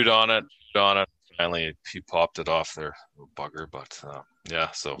 Just chewed on it. Finally, he popped it off there, bugger. But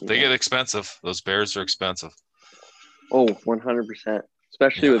they get expensive. Those bears are expensive. Oh, 100%.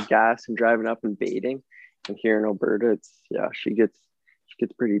 Especially with gas and driving up and baiting. And here in Alberta, she gets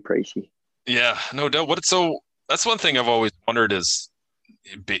pretty pricey. Yeah, no doubt. That's one thing I've always wondered is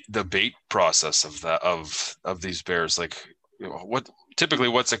the bait process of these bears. Like, what's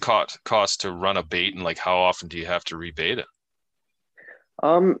it cost to run a bait, and like how often do you have to rebait it?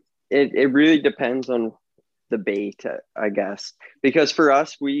 It really depends on the bait, I guess, because for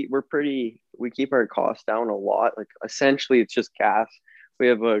us, we keep our costs down a lot. Like essentially it's just gas we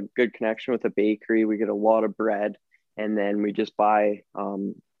have a good connection with a bakery. We get a lot of bread, and then we just buy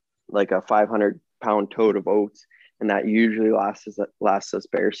like a 500-pound tote of oats, and that usually lasts us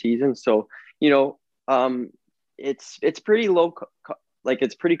bear season. So it's pretty like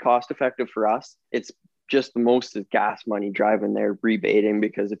it's pretty cost effective for us. It's just the most is gas money driving there rebating,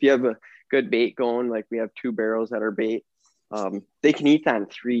 because if you have a good bait going, like we have 2 barrels at our bait, they can eat that in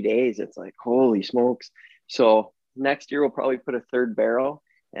 3 days. It's like, holy smokes. So next year we'll probably put a 3rd barrel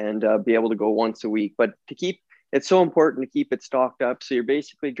and be able to go once a week. But it's so important to keep it stocked up. So you're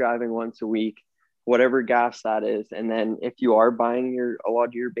basically driving once a week, whatever gas that is. And then if you are buying a lot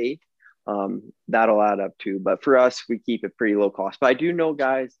of your bait, that'll add up too. But for us, we keep it pretty low cost. But I do know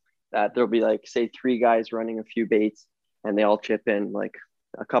guys that there'll be like, say, 3 guys running a few baits, and they all chip in like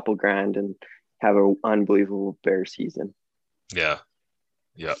a couple grand and have an unbelievable bear season. Yeah,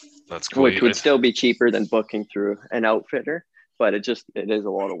 that's cool. Which would still be cheaper than booking through an outfitter, but it is a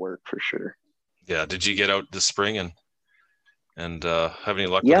lot of work for sure. Yeah. Did you get out this spring and have any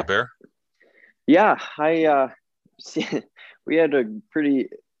luck with a bear? Yeah, we had a pretty.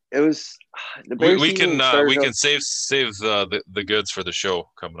 It was the bear we can save the goods for the show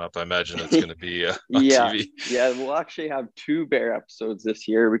coming up. I imagine it's going to be on TV. Yeah, we'll actually have 2 bear episodes this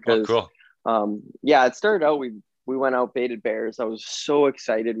year because cool. It started out we went out, baited bears. I was so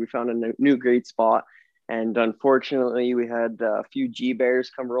excited. We found a new great spot, and unfortunately we had a few G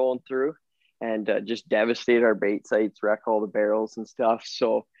bears come rolling through and just devastate our bait sites, wreck all the barrels and stuff.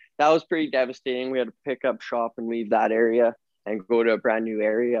 So that was pretty devastating. We had to pick up shop and leave that area and go to a brand new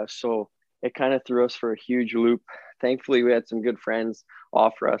area. So it kind of threw us for a huge loop. Thankfully, we had some good friends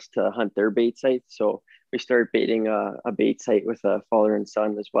offer us to hunt their bait sites. So we started baiting a bait site with a father and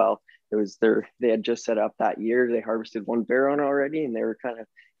son as well. They had just set up that year. They harvested 1 bear on already, and they were kind of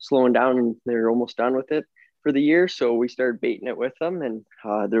slowing down, and they're almost done with it for the year. So we started baiting it with them, and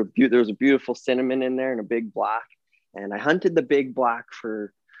there was a beautiful cinnamon in there and a big black. And I hunted the big black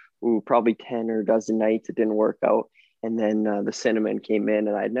for probably 10 or a dozen nights. It didn't work out. And then the cinnamon came in,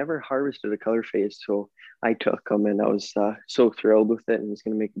 and I'd never harvested a color phase. So I took them, and I was so thrilled with it, and was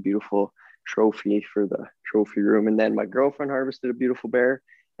going to make a beautiful trophy for the trophy room. And then my girlfriend harvested a beautiful bear,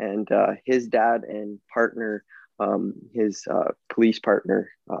 and his dad and partner, his police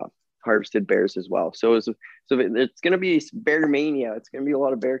partner, harvested bears as well. So it's going to be bear mania. It's going to be a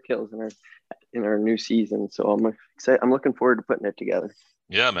lot of bear kills in our new season. So I'm excited. I'm looking forward to putting it together.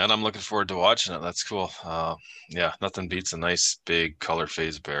 Yeah, man, I'm looking forward to watching it. That's cool. Yeah, nothing beats a nice big color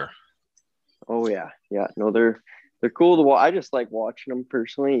phase bear. Oh yeah. No, they're cool to watch. I just like watching them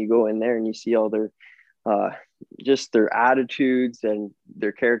personally. You go in there and you see all their just their attitudes and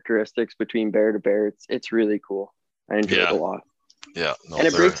their characteristics between bear to bear. It's really cool. I enjoy it a lot. Yeah, and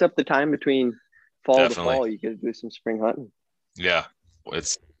it breaks up the time between fall to fall. You get to do some spring hunting. Yeah,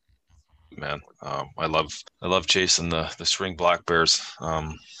 it's. Man, I love chasing the spring black bears.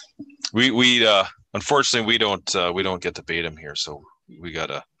 We unfortunately we don't get to bait them here, so we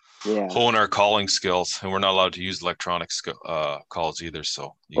gotta hone our calling skills, and we're not allowed to use electronic calls either.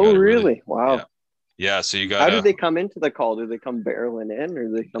 So really? Wow. Yeah. So you got. How do they come into the call? Do they come barreling in, or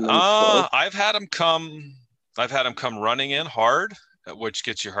do they come in slow? I've had them come running in hard, which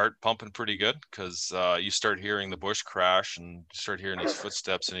gets your heart pumping pretty good, because you start hearing the bush crash and you start hearing these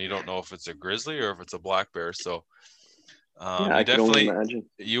footsteps, and you don't know if it's a grizzly or if it's a black bear. So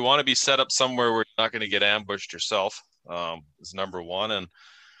you want to be set up somewhere where you're not going to get ambushed yourself, is number one. And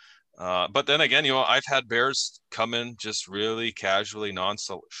but then again, I've had bears come in just really casually,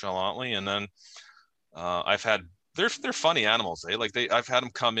 nonchalantly, and then I've had they're funny animals. I've had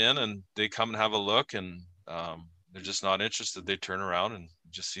them come in and they come and have a look, and they're just not interested. They turn around and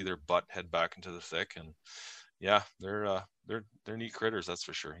just see their butt head back into the thick. And yeah, they're neat critters. That's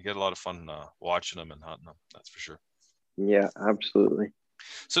for sure. You get a lot of fun watching them and hunting them. That's for sure. Yeah, absolutely.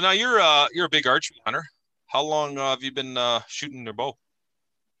 So now you're a big archery hunter. How long have you been shooting your bow?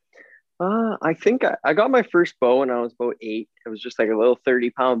 I think I got my first bow when I was about 8. It was just like a little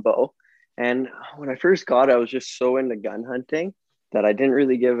 30-pound bow. And when I first got it, I was just so into gun hunting that I didn't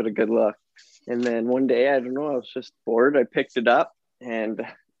really give it a good look. And then one day, I don't know, I was just bored. I picked it up, and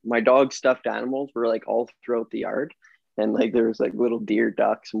my dog's stuffed animals were like all throughout the yard. And like there was like little deer,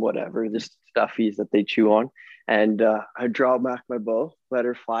 ducks, and whatever, just stuffies that they chew on. And I draw back my bow, let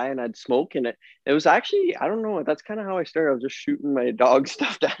her fly, and I'd smoke in it. It was actually, I don't know, that's kind of how I started. I was just shooting my dog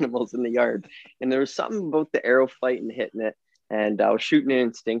stuffed animals in the yard. And there was something about the arrow flight and hitting it. And I was shooting it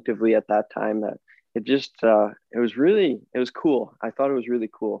instinctively at that time that it just, it was cool. I thought it was really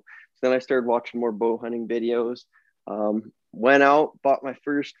cool. So then I started watching more bow hunting videos, went out, bought my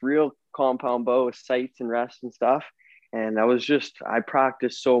first real compound bow with sights and rests and stuff. And I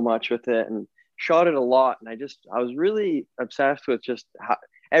practiced so much with it and shot it a lot. And I was really obsessed with just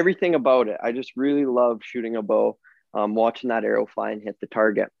everything about it. I just really love shooting a bow, watching that arrow fly and hit the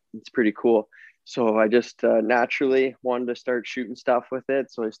target. It's pretty cool. So I just naturally wanted to start shooting stuff with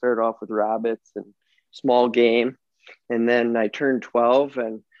it. So I started off with rabbits and small game. And then I turned 12,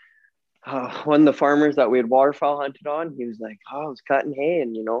 and one of the farmers that we had waterfowl hunted on, he was like, "Oh, I was cutting hay,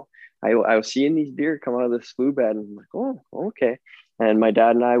 and I was seeing these deer come out of the slough bed." And I'm like, "Oh, okay." And my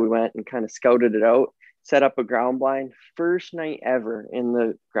dad and I, we went and kind of scouted it out, set up a ground blind. First night ever in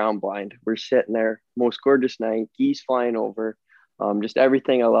the ground blind. We're sitting there, most gorgeous night, geese flying over, just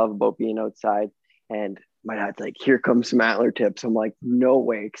everything I love about being outside. And my dad's like, "Here comes some antler tips." I'm like, "No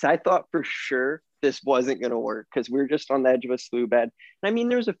way," because I thought for sure this wasn't going to work because we were just on the edge of a slough bed. And I mean,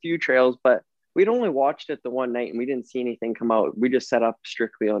 there's a few trails, but we'd only watched it the one night and we didn't see anything come out. We just set up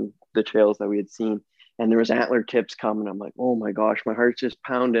strictly on the trails that we had seen. And there was antler tips coming. I'm like, oh my gosh, my heart's just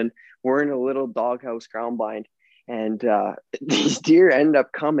pounding. We're in a little doghouse ground blind. And these deer end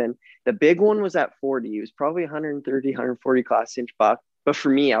up coming. The big one was at 40. He was probably 130, 140 class inch buck. But for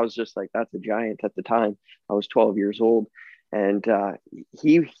me, I was just like, that's a giant at the time. I was 12 years old. And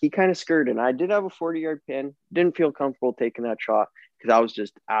he kind of skirted. And I did have a 40-yard pin. Didn't feel comfortable taking that shot because I was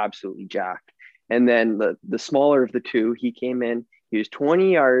just absolutely jacked. And then the smaller of the two, he came in. He was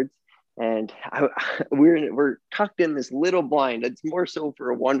 20 yards, and we're tucked in this little blind. It's more so for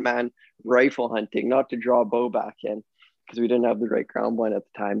a one-man rifle hunting, not to draw a bow back in because we didn't have the right ground blind at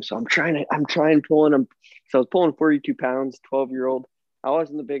the time. So I'm trying pulling him. So I was pulling 42 pounds, 12-year-old. I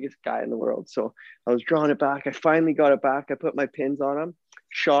wasn't the biggest guy in the world. So I was drawing it back. I finally got it back. I put my pins on him,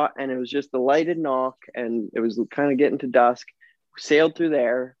 shot, and it was just the lighted knock. And it was kind of getting to dusk. Sailed through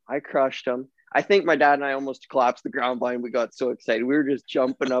there. I crushed him. I think my dad and I almost collapsed the ground blind. We got so excited. We were just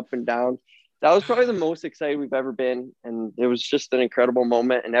jumping up and down. That was probably the most excited we've ever been. And it was just an incredible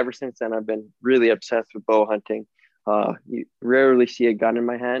moment. And ever since then, I've been really obsessed with bow hunting. You rarely see a gun in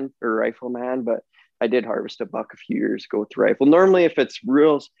my hand or a rifle in my hand, but I did harvest a buck a few years ago with the rifle. Normally, if it's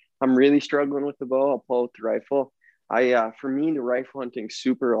reals, I'm really struggling with the bow, I'll pull out the rifle. For me, the rifle hunting is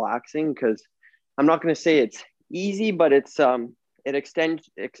super relaxing because I'm not going to say it's easy, but it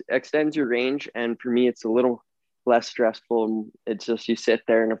extends your range. And for me, it's a little less stressful. And it's just you sit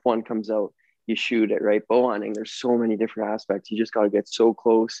there, and if one comes out, you shoot it, right? Bow hunting, there's so many different aspects. You just got to get so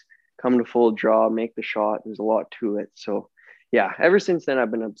close, come to full draw, make the shot. There's a lot to it. So, yeah, ever since then, I've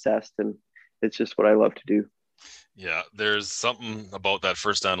been obsessed, and it's just what I love to do. Yeah, there's something about that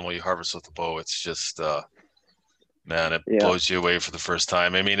first animal you harvest with the bow. It's just, man, it blows you away for the first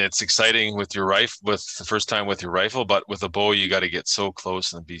time. I mean, it's exciting with your rifle, with the first time with your rifle, but with a bow, you got to get so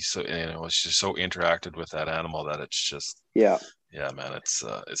close and be so, it's just so interacted with that animal that it's just, yeah, man,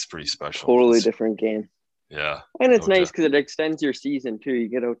 it's pretty special. Totally different game. Yeah, and it's nice because it extends your season too.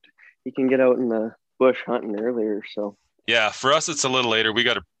 You can get out in the bush hunting earlier. So yeah, for us, it's a little later. We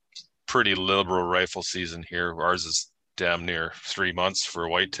got a pretty liberal rifle season here. Ours is damn near 3 months for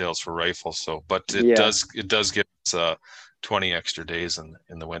whitetails for rifle. So, but it does give us 20 extra days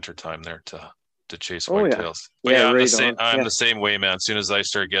in the winter time there to chase whitetails. But I'm the same way, man. As soon as I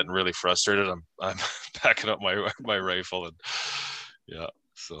start getting really frustrated, I'm packing up my rifle, and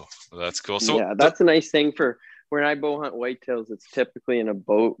so that's cool. So that's a nice thing for when I bow hunt whitetails. It's typically in a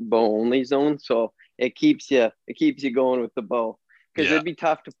bow only zone, so it keeps you going with the bow. Because it'd be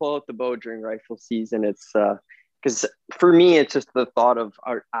tough to pull out the bow during rifle season. It's because for me, it's just the thought of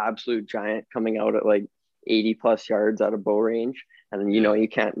our absolute giant coming out at like 80 plus yards out of bow range. And then, you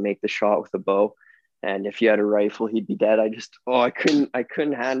can't make the shot with a bow. And if you had a rifle, he'd be dead. I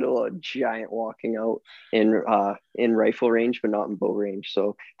couldn't handle a giant walking out in rifle range, but not in bow range.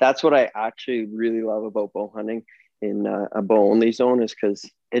 So that's what I actually really love about bow hunting in a bow only zone, is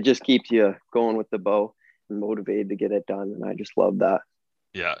because it just keeps you going with the bow, motivated to get it done, and I just love that.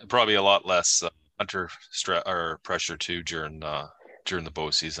 Yeah, probably a lot less hunter stress or pressure too during the bow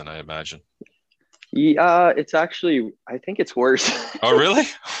season, I imagine. Yeah, it's actually, I think it's worse. Oh, really?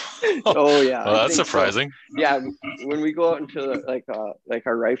 Oh, yeah. Well, that's surprising. So. Yeah, when we go out into like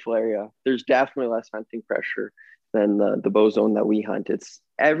our rifle area, there's definitely less hunting pressure than the bow zone that we hunt. It's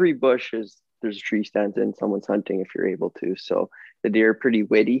every bush there's a tree stand in, someone's hunting if you're able to. So the deer are pretty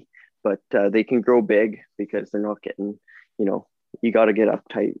witty, but they can grow big because they're not getting, you got to get up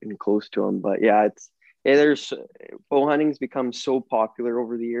tight and close to them. But yeah, there's bow hunting's become so popular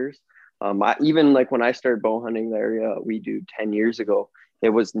over the years. Even like when I started bow hunting the area we do 10 years ago, it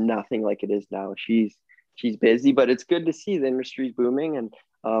was nothing like it is now. She's busy, but it's good to see the industry's booming, and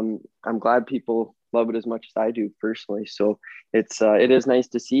I'm glad people love it as much as I do personally. So it is nice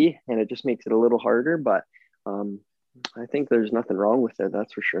to see, and it just makes it a little harder, but I think there's nothing wrong with it.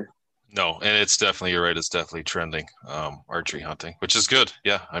 That's for sure. No, and it's definitely, you're right, it's definitely trending, archery hunting, which is good.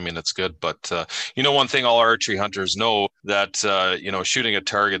 Yeah, I mean, it's good. But, one thing all archery hunters know that, shooting a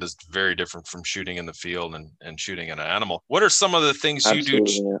target is very different from shooting in the field and shooting an animal. What are some of the things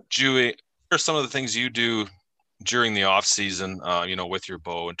Absolutely, you yeah. do, what are some of the things you do during the off season, with your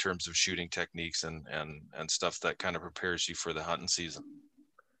bow in terms of shooting techniques and stuff that kind of prepares you for the hunting season?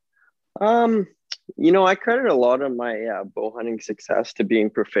 I credit a lot of my bow hunting success to being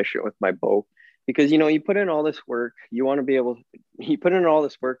proficient with my bow because, you put in all this work, you put in all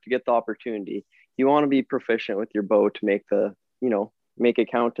this work to get the opportunity. You want to be proficient with your bow to make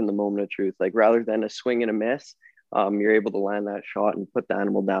it count in the moment of truth. Like rather than a swing and a miss, you're able to land that shot and put the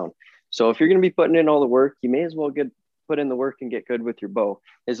animal down. So if you're going to be putting in all the work, you may as well put in the work and get good with your bow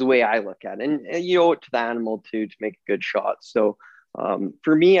is the way I look at it. And you owe it to the animal too, to make a good shot. So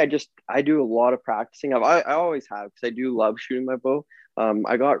for me, I do a lot of practicing. I always have because I do love shooting my bow.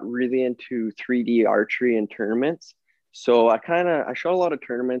 I got really into 3D archery and tournaments. So I shot a lot of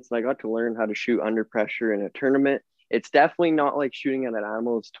tournaments and I got to learn how to shoot under pressure in a tournament. It's definitely not like shooting at an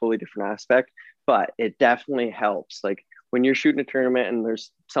animal, it's a totally different aspect, but it definitely helps. Like when you're shooting a tournament and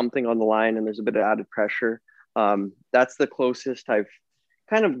there's something on the line and there's a bit of added pressure, that's the closest I've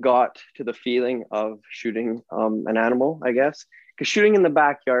kind of got to the feeling of shooting an animal, I guess. Because shooting in the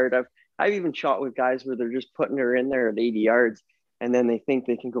backyard, I've even shot with guys where they're just putting her in there at 80 yards and then they think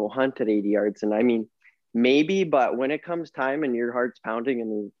they can go hunt at 80 yards. And I mean, maybe, but when it comes time and your heart's pounding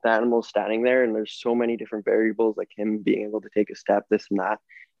and the animal's standing there and there's so many different variables like him being able to take a step, this and that,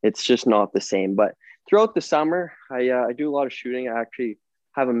 it's just not the same. But throughout the summer, I do a lot of shooting. I actually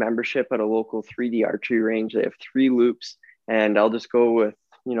have a membership at a local 3D archery range. They have 3 loops and I'll just go with,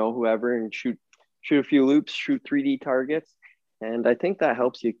 whoever and shoot a few loops, shoot 3D targets. And I think that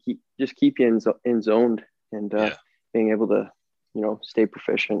helps you keep you in zoned and being able to, stay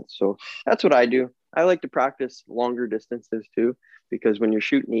proficient. So that's what I do. I like to practice longer distances too, because when you're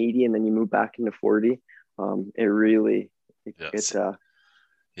shooting 80 and then you move back into 40, it really, makes it a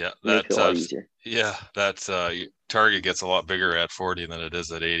lot easier. Yeah, that target gets a lot bigger at 40 than it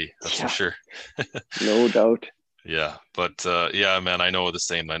is at 80. That's for sure. No doubt. Yeah, but man, I know the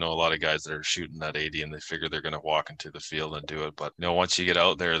same. I know a lot of guys that are shooting at 80 and they figure they're going to walk into the field and do it. But once you get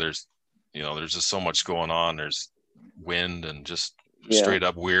out there, there's just so much going on. There's wind and just straight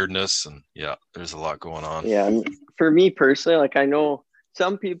up weirdness, and there's a lot going on. Yeah, and for me personally, like I know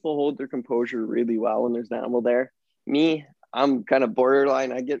some people hold their composure really well when there's an animal there. Me, I'm kind of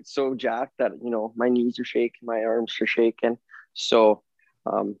borderline. I get so jacked that my knees are shaking, my arms are shaking. So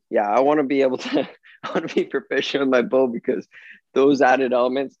I want to be able to I want to be proficient with my bow because those added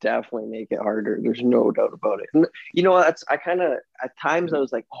elements definitely make it harder. There's no doubt about it. And, I kind of at times I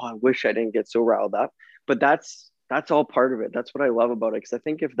was like, oh, I wish I didn't get so riled up, but that's all part of it. That's what I love about it. Because I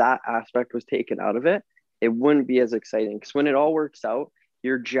think if that aspect was taken out of it, it wouldn't be as exciting. Because when it all works out,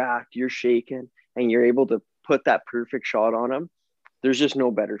 you're jacked, you're shaking, and you're able to put that perfect shot on them. There's just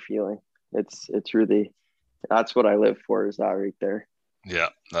no better feeling. It's really, that's what I live for, is that right there. Yeah,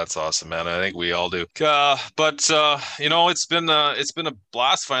 that's awesome, man. I think we all do. But it's been a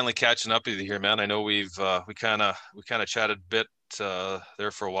blast finally catching up with you here, man. I know we kind of chatted a bit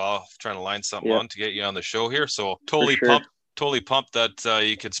there for a while, trying to line something on to get you on the show here. So totally pumped that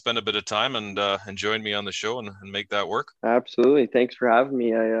you could spend a bit of time and join me on the show and make that work. Absolutely. Thanks for having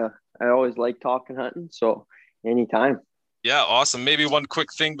me. I always like talking hunting, so anytime. Yeah, awesome. Maybe one quick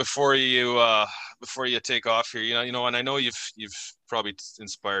thing before you take off here. And I know you've probably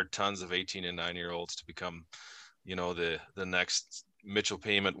inspired tons of 18 and 9-year-olds to become, the next Mitchell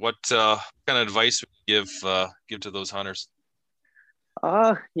Payment. What kind of advice would you give to those hunters?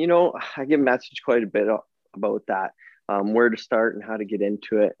 I get messaged quite a bit about that, where to start and how to get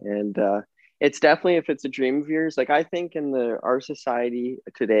into it. And it's definitely, if it's a dream of yours, like I think in our society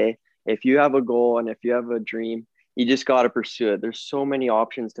today, if you have a goal and if you have a dream, you just got to pursue it. There's so many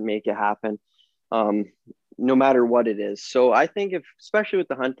options to make it happen, no matter what it is. So I think especially with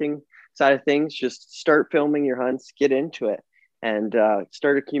the hunting side of things, just start filming your hunts, get into it, and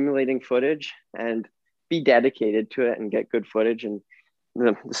start accumulating footage and be dedicated to it and get good footage. And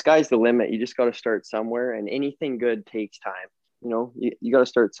the sky's the limit. You just got to start somewhere, and anything good takes time. You got to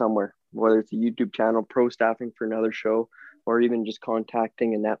start somewhere, whether it's a YouTube channel, pro staffing for another show, or even just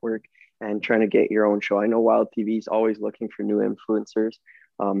contacting a network and trying to get your own show. I know Wild TV is always looking for new influencers.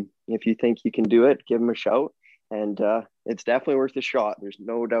 If you think you can do it, give them a shout. And it's definitely worth a shot. There's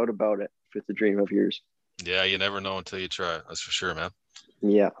no doubt about it if it's a dream of yours. Yeah, you never know until you try it. That's for sure, man.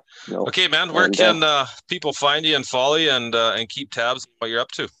 Yeah. No. Okay, man. Where can people find you and follow you and keep tabs on what you're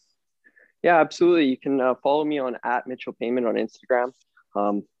up to? Yeah, absolutely. You can follow me on @MitchellPayment on Instagram.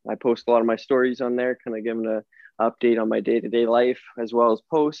 I post a lot of my stories on there, kind of giving an update on my day-to-day life as well as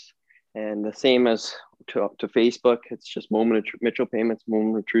posts. And the same as to Facebook, it's just Mitchell Payments,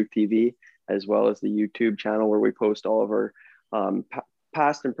 Moment of Truth TV, as well as the YouTube channel where we post all of our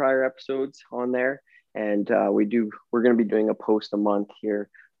past and prior episodes on there. And we're going to be doing a post a month here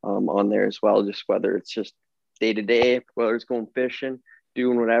on there as well, just whether it's just day to day, whether it's going fishing,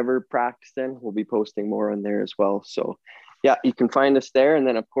 doing whatever, practicing, we'll be posting more on there as well. So yeah, you can find us there. And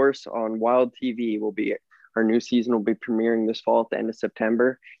then of course on Wild TV our new season will be premiering this fall at the end of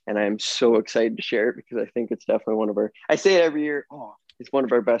September. And I'm so excited to share it because I think it's definitely I say it every year, it's one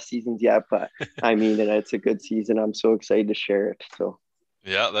of our best seasons yet, but I mean, it's a good season. I'm so excited to share it. So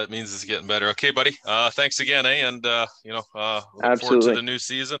yeah, that means it's getting better. Okay, buddy. Thanks again, and look Absolutely. forward to the new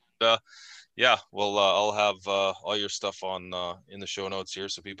season. Yeah, well, I'll have all your stuff on in the show notes here,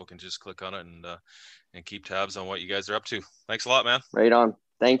 so people can just click on it and keep tabs on what you guys are up to. Thanks a lot, man. Right on.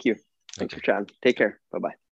 Thank you. Thanks for chatting. Take care. Bye-bye.